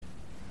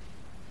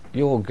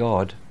your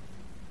God,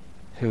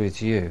 who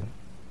is you,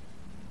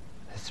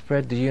 has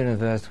spread the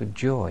universe with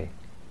joy.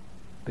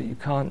 But you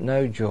can't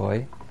know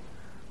joy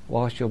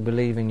whilst you're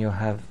believing you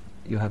have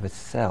a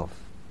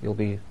self. You'll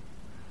be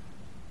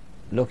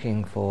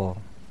looking for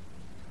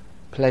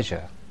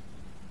pleasure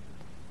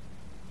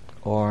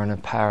or an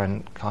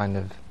apparent kind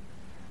of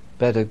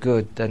better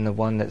good than the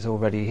one that's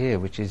already here,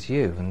 which is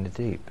you in the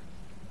deep.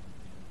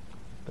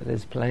 But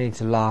there's plenty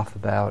to laugh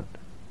about,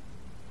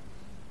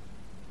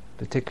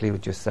 particularly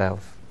with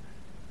yourself.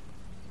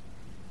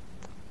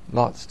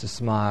 Lots to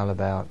smile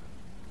about,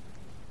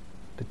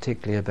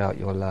 particularly about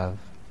your love.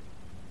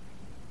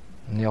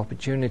 And the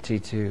opportunity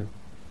to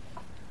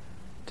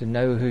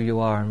know who you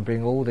are and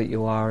bring all that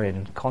you are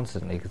in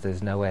constantly, because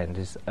there's no end,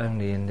 is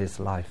only in this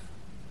life.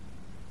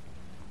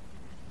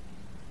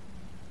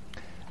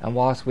 And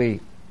whilst we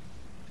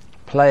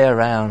play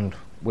around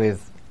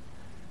with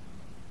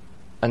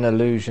an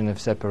illusion of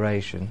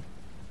separation,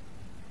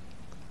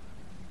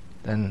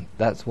 then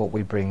that's what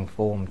we bring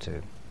form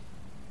to.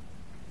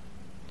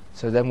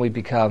 So then we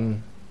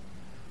become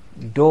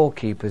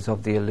doorkeepers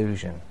of the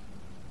illusion.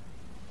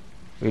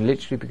 We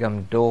literally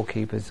become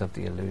doorkeepers of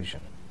the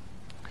illusion.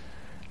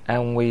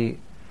 And we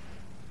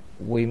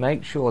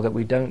make sure that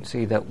we don't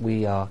see that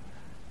we are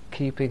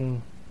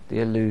keeping the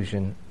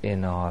illusion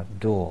in our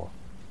door.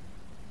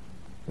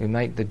 We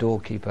make the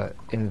doorkeeper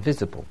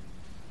invisible.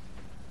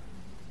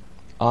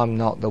 I'm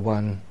not the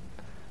one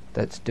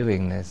that's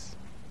doing this.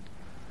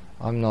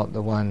 I'm not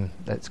the one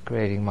that's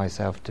creating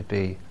myself to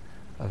be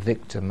a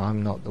victim.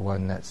 I'm not the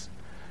one that's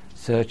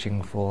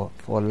searching for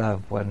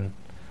love when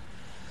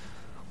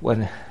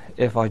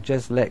if I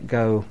just let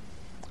go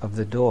of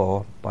the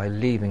door by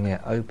leaving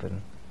it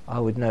open, I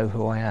would know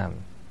who I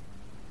am.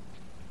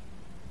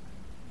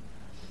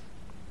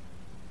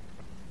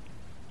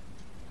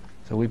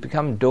 So we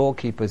become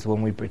doorkeepers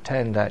when we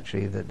pretend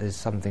actually that there's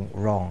something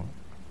wrong,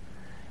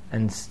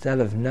 instead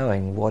of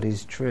knowing what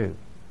is true.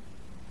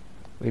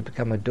 We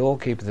become a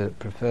doorkeeper that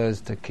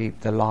prefers to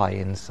keep the lie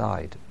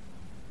inside.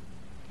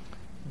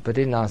 But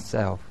in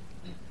ourselves,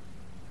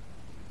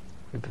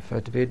 we prefer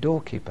to be a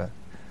doorkeeper.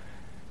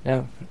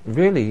 Now,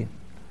 really,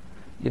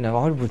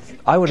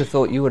 I would have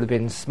thought you would have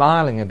been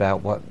smiling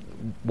about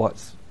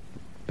what's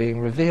being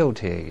revealed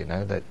here.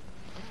 That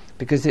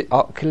because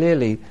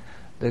clearly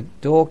the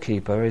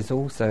doorkeeper is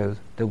also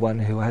the one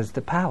who has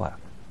the power.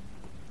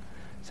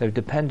 So,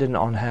 dependent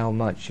on how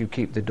much you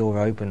keep the door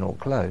open or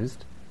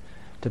closed,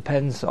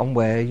 depends on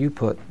where you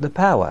put the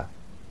power.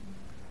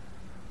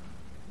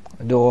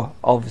 A door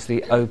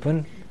obviously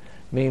open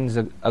means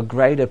a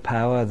greater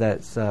power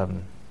that's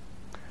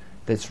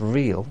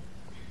real.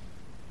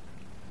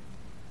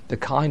 The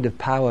kind of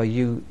power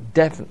you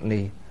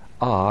definitely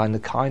are, and the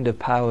kind of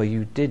power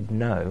you did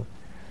know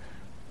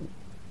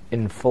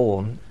in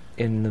form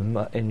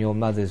in your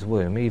mother's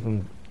womb,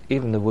 even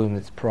the womb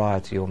that's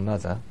prior to your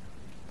mother.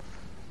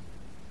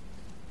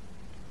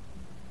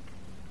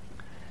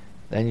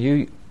 Then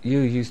you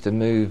used to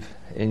move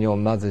in your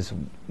mother's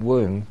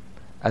womb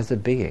as a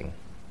being.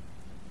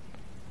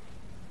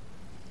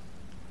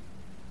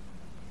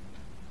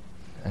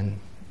 And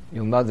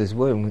your mother's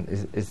womb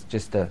is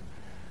just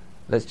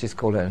let's just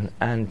call it an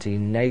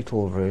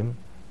antenatal room,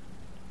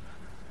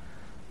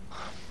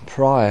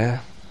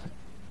 prior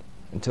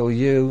until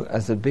you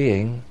as a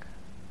being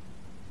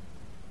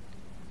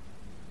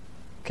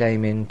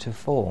came into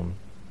form.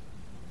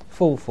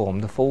 Full form,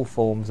 the full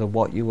forms of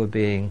what you were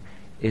being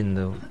in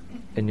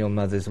your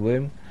mother's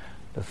womb,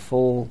 the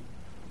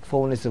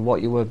fullness of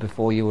what you were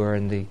before you were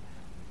in the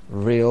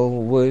real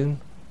womb,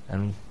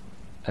 and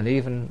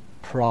even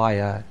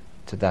prior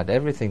to that.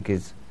 Everything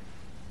is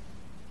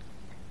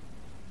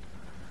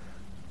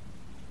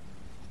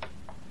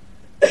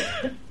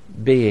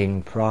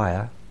being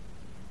prior.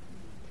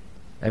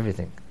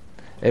 Everything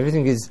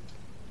is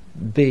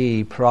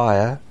be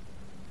prior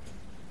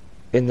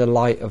in the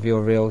light of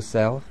your real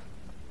self.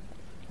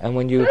 And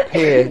when you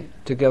appear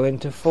to go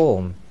into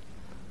form,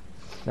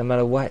 no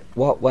matter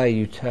what way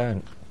you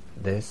turn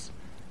this,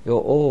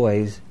 you're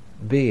always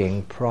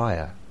being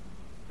prior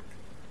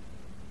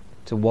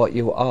to what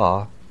you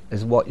are,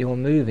 is what you're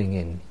moving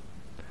in.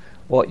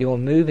 What you're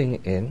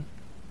moving in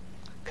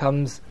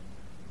comes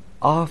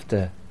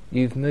after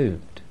you've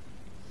moved.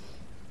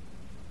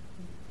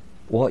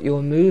 What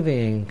you're moving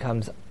in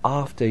comes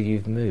after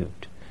you've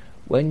moved.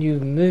 When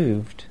you've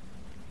moved,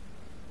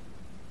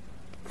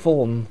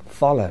 form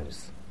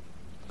follows.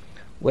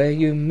 Where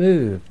you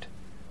moved,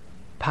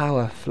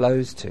 power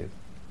flows to.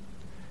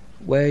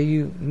 Where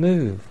you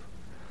move,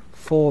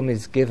 form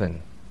is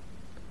given.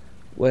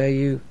 Where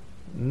you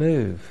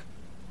move,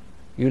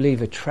 you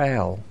leave a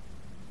trail,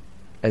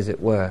 as it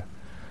were,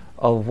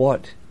 of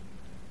what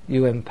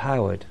you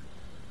empowered,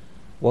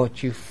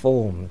 what you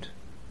formed,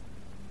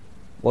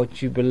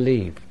 what you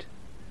believed,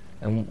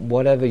 and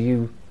whatever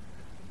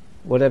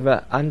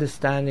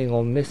understanding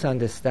or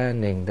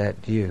misunderstanding that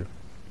you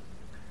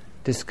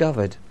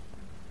discovered.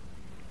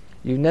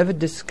 You never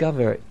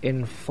discover it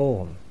in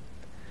form.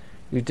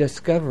 You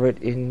discover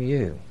it in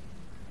you.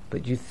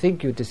 But you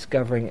think you're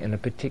discovering in a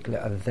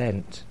particular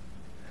event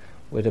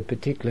with a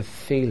particular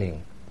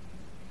feeling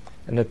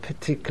and a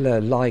particular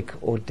like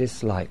or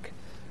dislike.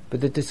 But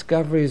the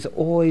discovery is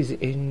always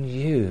in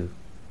you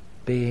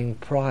being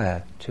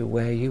prior to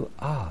where you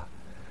are.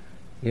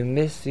 You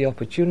miss the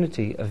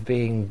opportunity of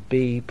being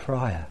be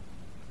prior.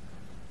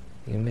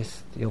 You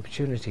miss the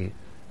opportunity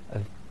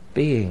of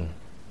being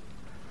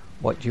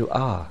what you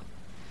are.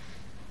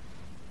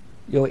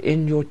 You're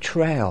in your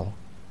trail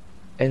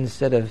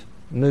instead of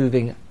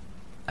moving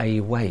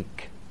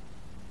awake.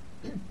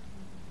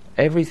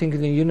 Everything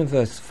in the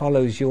universe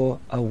follows your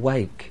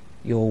awake,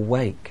 your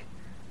wake.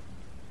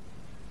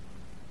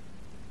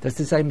 That's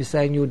the same as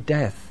saying your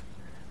death,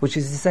 which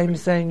is the same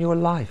as saying your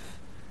life,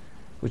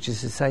 which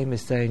is the same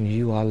as saying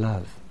you are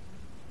love.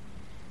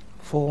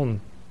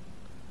 Form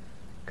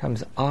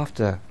comes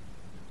after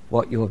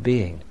what you're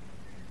being.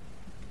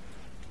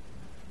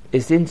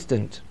 It's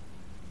instant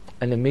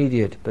and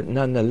immediate, but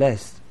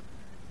nonetheless,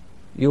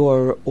 you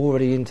are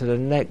already into the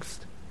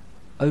next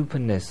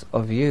openness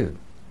of you,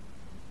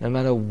 no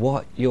matter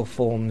what your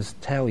forms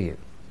tell you.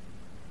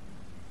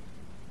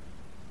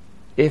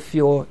 If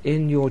you're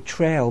in your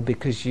trail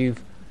because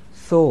you've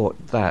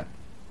thought that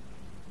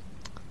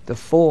the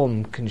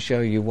form can show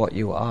you what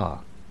you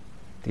are,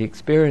 the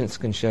experience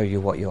can show you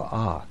what you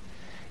are,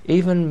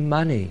 even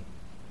money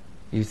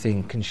you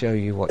think can show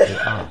you what you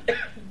are,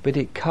 but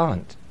it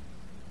can't.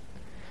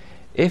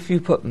 If you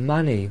put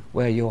money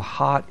where your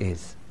heart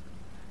is,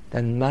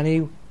 then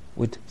money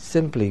would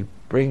simply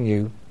bring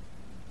you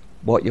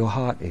what your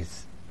heart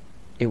is.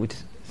 It would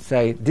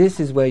say, this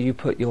is where you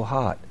put your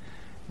heart.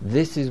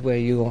 This is where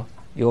your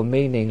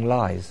meaning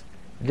lies.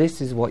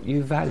 This is what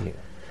you value.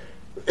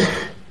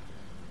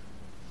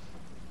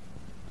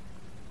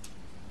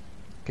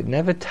 Could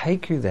never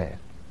take you there.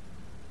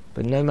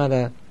 But no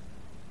matter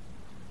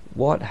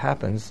what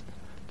happens,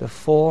 the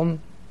form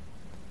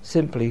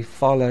simply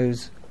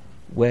follows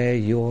where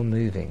you're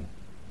moving.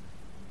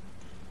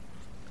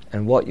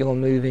 And what you're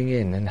moving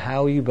in, and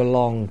how you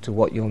belong to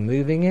what you're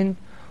moving in,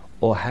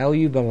 or how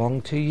you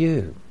belong to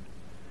you,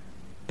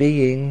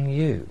 being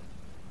you.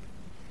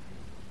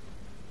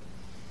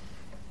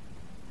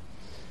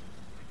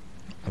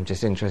 I'm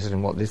just interested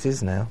in what this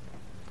is now.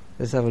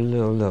 Let's have a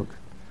little look.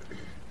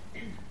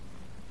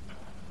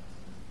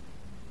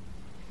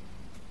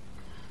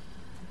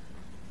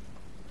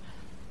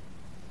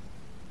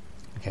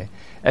 Okay.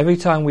 Every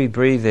time we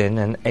breathe in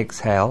and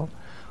exhale,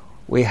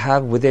 we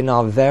have within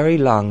our very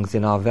lungs,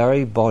 in our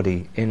very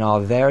body, in our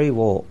very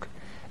walk,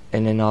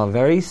 and in our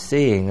very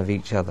seeing of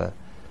each other,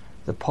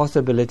 the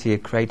possibility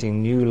of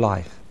creating new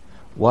life,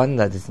 one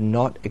that has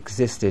not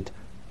existed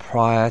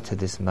prior to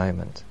this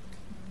moment.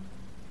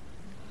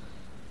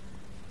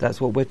 That's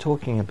what we're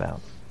talking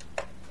about.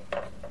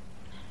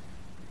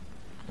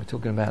 We're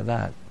talking about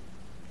that.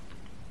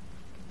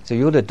 So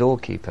you're the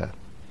doorkeeper,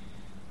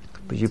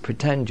 but you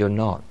pretend you're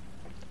not.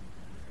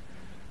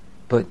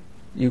 But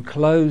you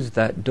close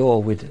that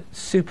door with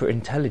super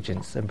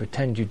intelligence and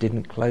pretend you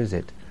didn't close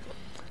it.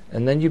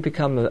 And then you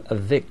become a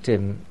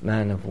victim,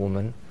 man or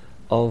woman,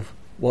 of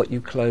what you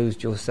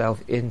closed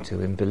yourself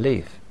into in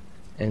belief,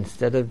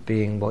 instead of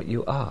being what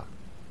you are.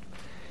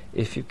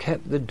 If you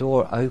kept the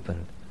door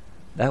open,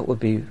 that would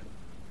be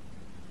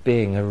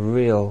being a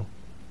real,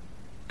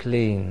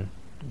 clean,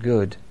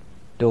 good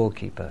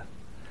doorkeeper.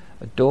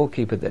 A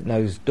doorkeeper that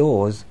knows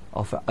doors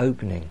are for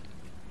opening,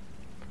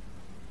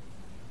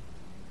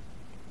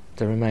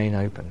 to remain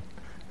open.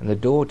 And the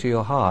door to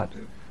your heart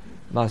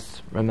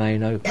must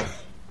remain open,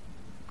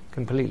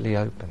 completely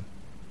open.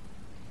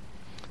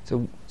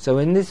 So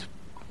in this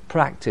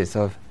practice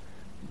of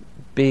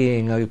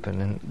being open,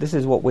 and this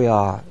is what we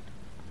are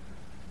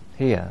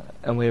here,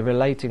 and we're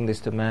relating this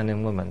to man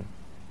and woman.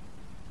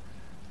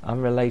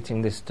 I'm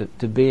relating this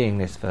to being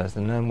this first,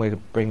 and then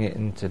we'll bring it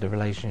into the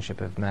relationship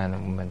of man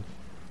and woman.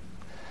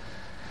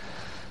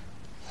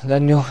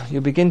 Then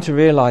you'll begin to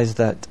realize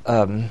that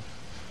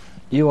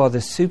you are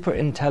the super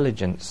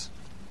intelligence.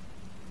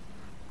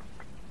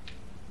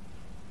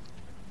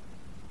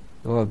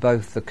 You are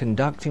both the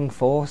conducting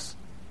force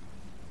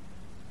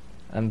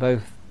and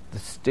both the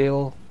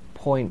still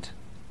point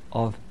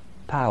of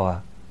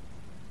power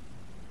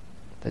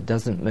that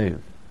doesn't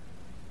move,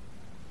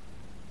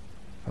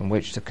 from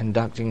which the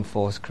conducting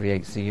force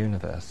creates the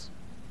universe.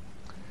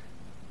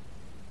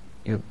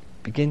 You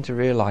begin to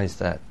realize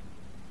that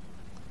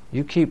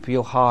you keep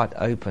your heart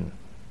open,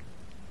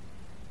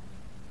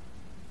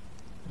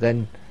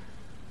 then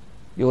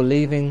you're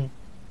leaving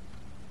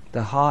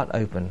the heart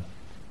open,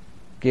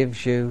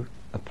 gives you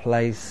a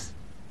place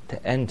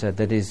to enter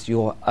that is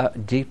your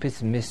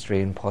deepest mystery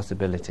and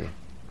possibility.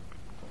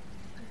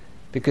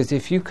 Because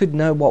if you could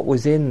know what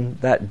was in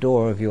that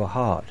door of your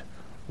heart,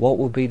 what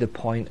would be the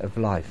point of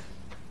life?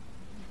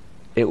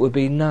 It would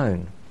be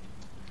known.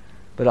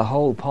 But the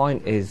whole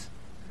point is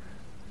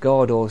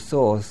God or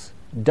Source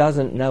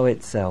doesn't know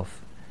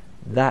itself.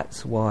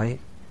 That's why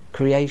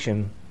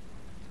creation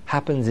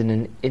happens in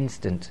an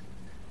instant,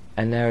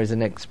 and there is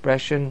an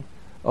expression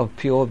of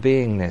pure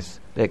beingness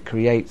that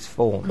creates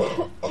form.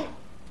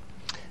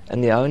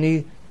 And the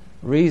only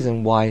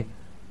reason why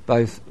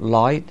both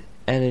light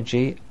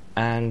energy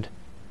and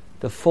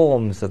the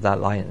forms of that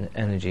light and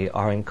energy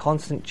are in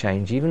constant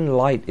change. Even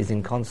light is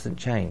in constant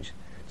change.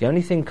 The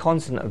only thing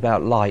constant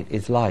about light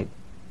is light.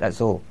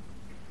 That's all.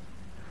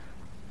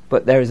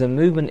 But there is a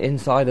movement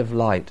inside of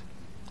light,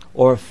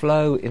 or a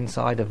flow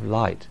inside of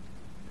light,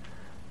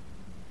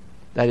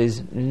 that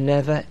is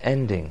never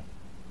ending,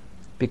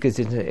 because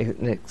it's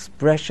an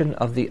expression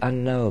of the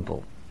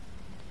unknowable.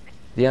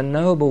 The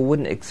unknowable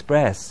wouldn't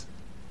express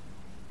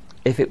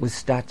if it was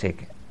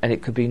static and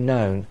it could be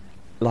known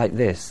like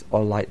this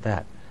or like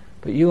that.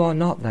 But you are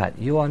not that.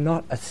 You are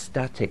not a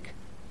static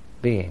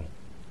being.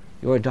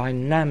 You're a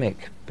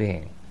dynamic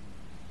being.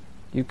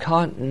 You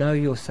can't know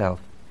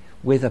yourself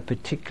with a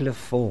particular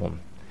form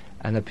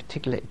and a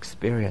particular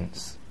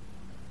experience.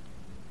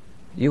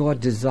 You are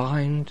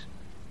designed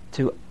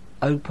to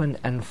open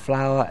and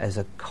flower as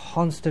a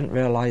constant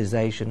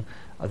realization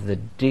of the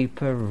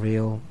deeper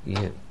real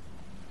you.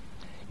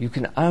 You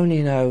can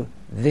only know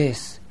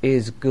this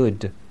is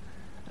good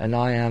and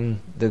I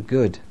am the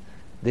good.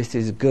 This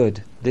is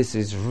good. This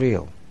is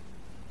real.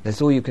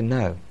 That's all you can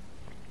know.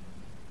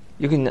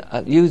 You can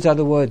use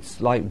other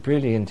words like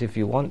brilliant if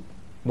you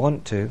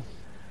want to,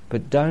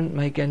 but don't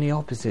make any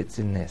opposites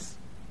in this.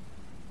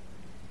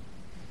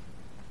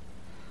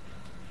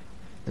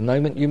 The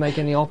moment you make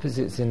any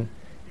opposites in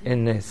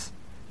this,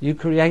 you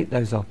create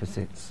those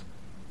opposites.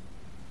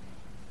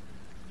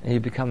 And you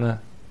become a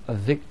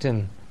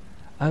victim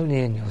only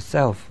in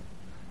yourself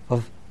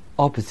of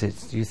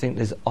opposites. You think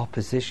there's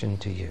opposition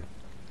to you.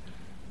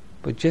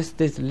 But just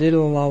this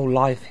little old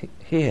life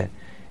here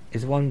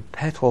is one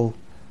petal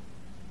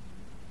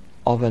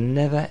of a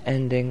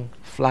never-ending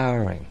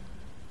flowering.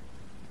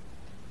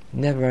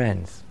 Never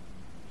ends.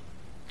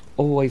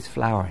 Always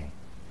flowering.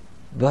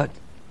 But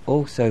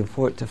also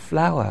for it to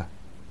flower,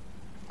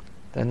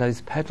 then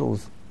those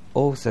petals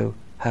also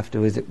have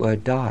to, as it were,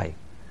 die.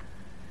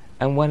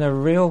 And when a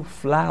real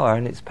flower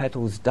and its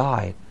petals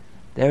die,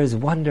 there is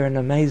wonder and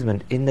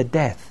amazement in the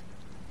death.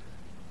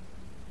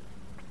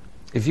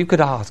 If you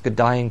could ask a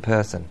dying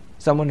person,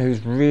 someone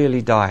who's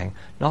really dying,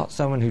 not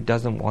someone who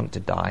doesn't want to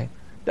die,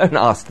 don't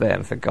ask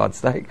them, for God's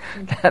sake.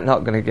 They're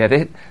not going to get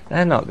it.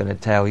 They're not going to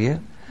tell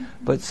you.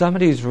 But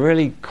somebody who's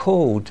really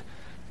called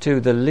to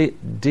the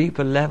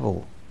deeper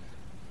level,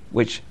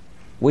 which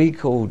we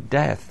call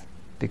death,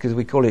 because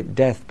we call it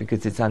death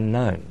because it's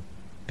unknown,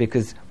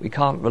 because we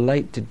can't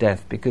relate to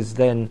death, because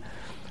then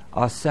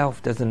our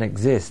self doesn't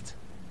exist.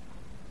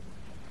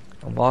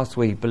 And whilst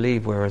we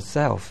believe we're a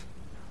self,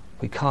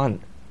 we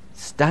can't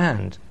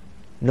stand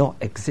not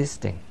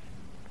existing.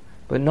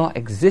 But not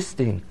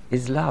existing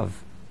is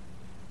love.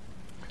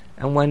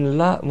 And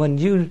when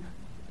you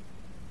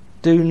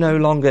do no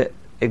longer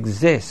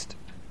exist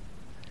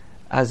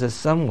as a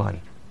someone,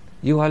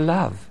 you are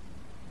love.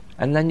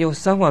 And then your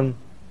someone,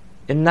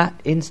 in that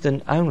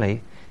instant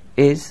only,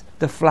 is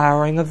the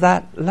flowering of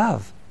that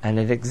love, and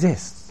it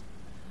exists.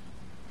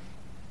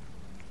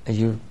 And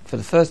you, for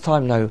the first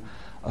time, know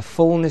a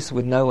fullness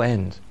with no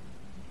end,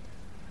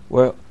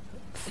 where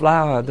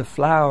the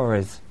flower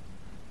is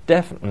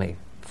definitely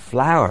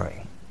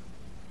flowering,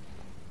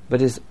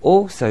 but is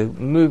also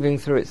moving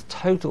through its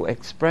total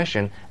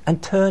expression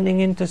and turning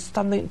into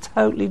something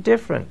totally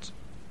different.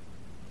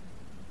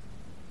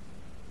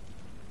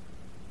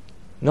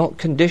 Not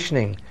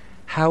conditioning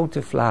how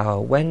to flower,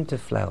 when to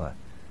flower.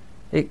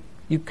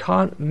 You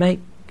can't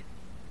make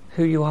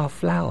who you are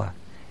flower.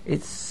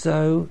 It's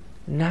so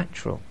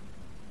natural.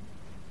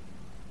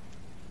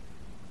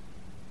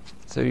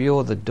 So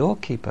you're the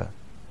doorkeeper.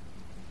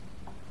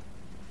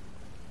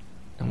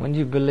 And when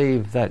you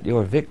believe that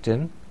you're a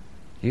victim,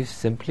 you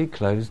simply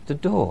close the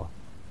door.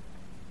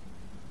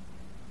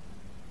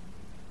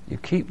 You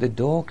keep the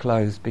door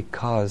closed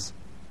because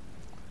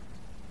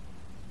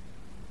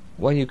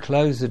when you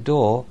close the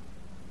door,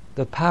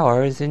 the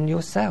power is in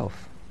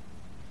yourself.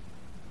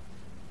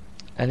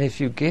 And if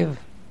you give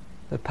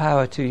the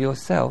power to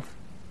yourself,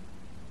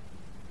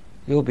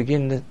 you'll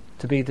begin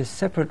to be the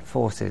separate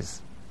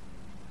forces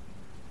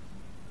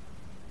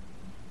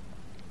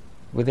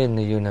within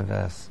the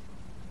universe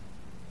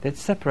that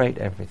separate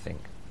everything.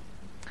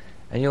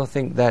 And you'll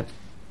think that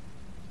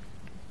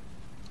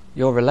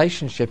your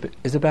relationship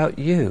is about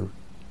you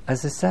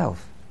as a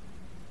self,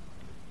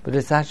 but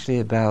it's actually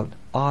about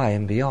I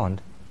and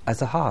beyond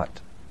as a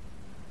heart.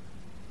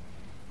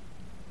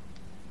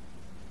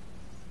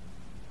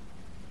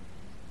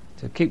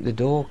 So keep the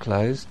door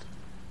closed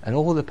and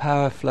all the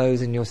power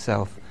flows in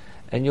yourself,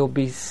 and you'll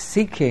be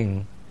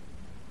seeking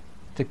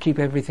to keep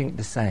everything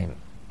the same.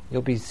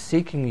 You'll be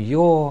seeking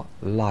your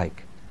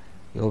like.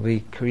 You'll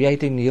be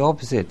creating the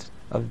opposite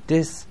of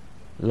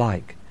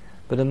dislike.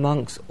 But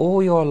amongst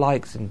all your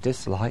likes and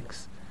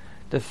dislikes,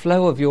 the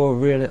flow of your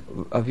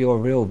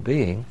real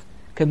being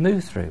can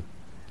move through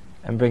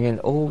and bring it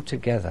all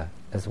together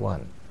as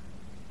one.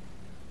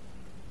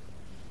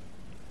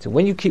 So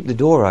when you keep the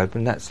door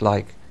open, that's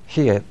like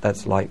here,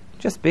 that's like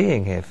just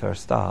being here for a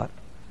start,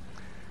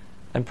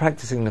 and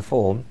practicing the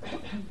form,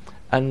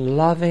 and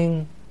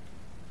loving,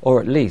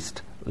 or at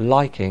least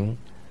liking,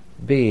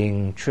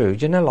 being true.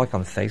 Do you know, like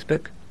on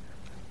Facebook,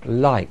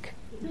 Like.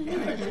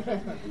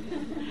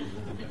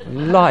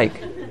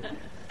 Like.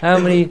 How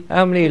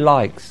many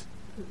likes?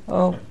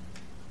 Oh,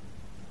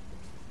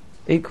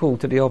 equal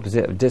to the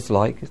opposite of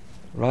dislike,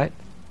 right?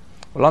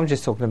 Well, I'm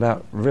just talking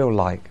about real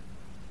like.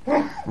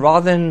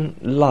 Rather than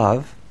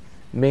love,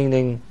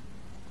 meaning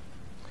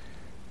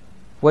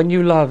when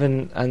you love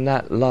and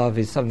that love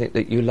is something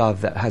that you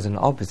love that has an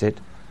opposite,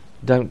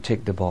 don't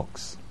tick the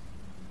box.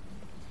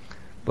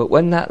 But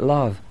when that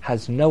love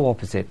has no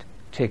opposite,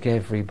 tick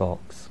every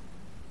box.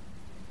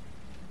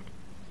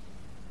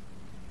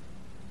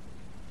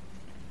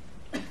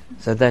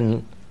 So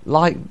then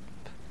like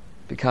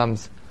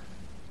becomes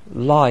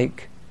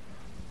like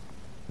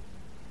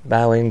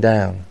bowing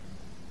down,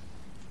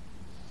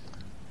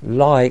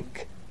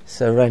 like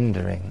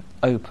surrendering,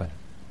 open,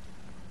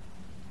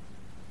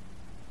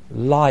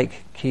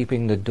 like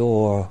keeping the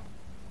door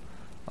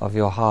of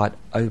your heart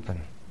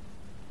open,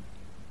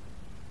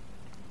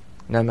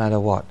 no matter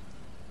what,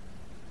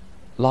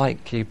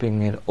 like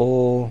keeping it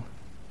all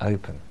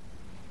open.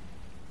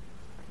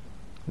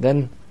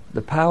 Then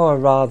the power,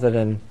 rather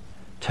than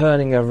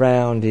turning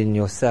around in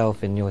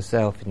yourself,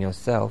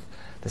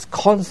 that's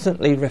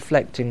constantly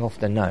reflecting off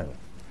the known.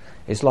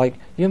 It's like,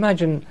 you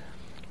imagine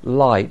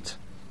light,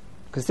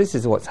 because this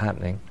is what's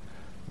happening,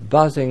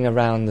 buzzing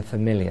around the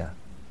familiar.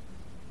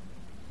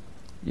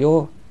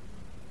 You're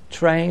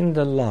trained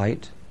the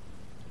light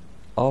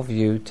of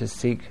you to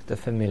seek the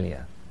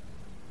familiar.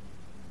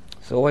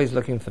 It's always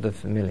looking for the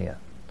familiar.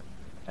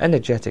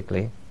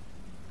 Energetically,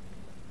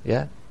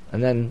 yeah?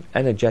 And then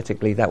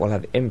energetically that will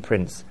have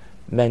imprints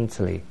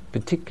mentally,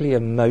 particularly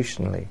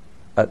emotionally,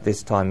 at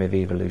this time of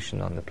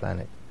evolution on the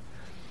planet.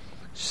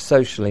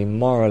 Socially,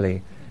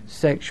 morally,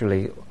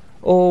 sexually,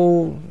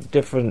 all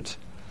different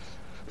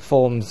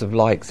forms of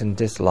likes and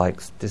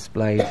dislikes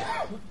displayed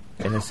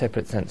in a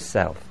separate sense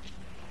self.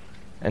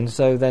 And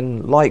so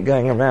then light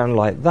going around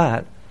like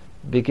that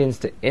begins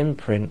to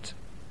imprint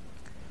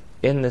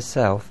in the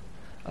self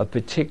a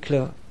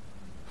particular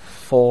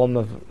form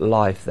of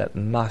life that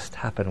must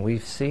happen.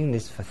 We've seen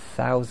this for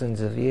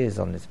thousands of years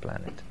on this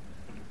planet.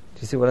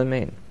 Do you see what I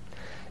mean?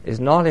 It's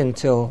not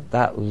until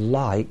that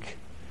like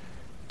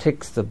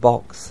ticks the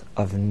box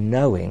of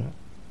knowing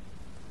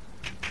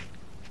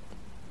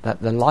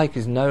that the like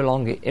is no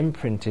longer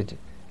imprinted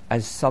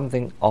as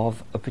something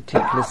of a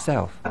particular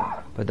self,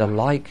 but the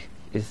like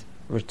is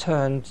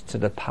returned to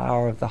the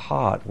power of the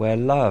heart where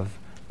love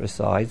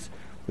resides,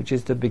 which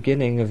is the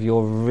beginning of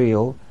your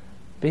real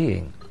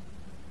being.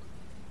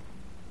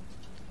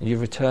 You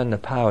return the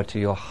power to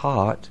your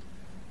heart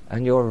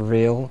and your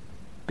real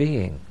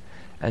being.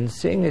 And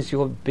seeing as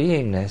your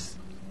beingness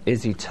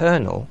is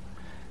eternal,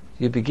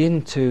 you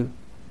begin to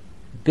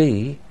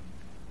be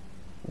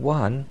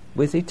one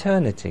with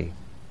eternity,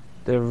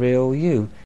 the real you.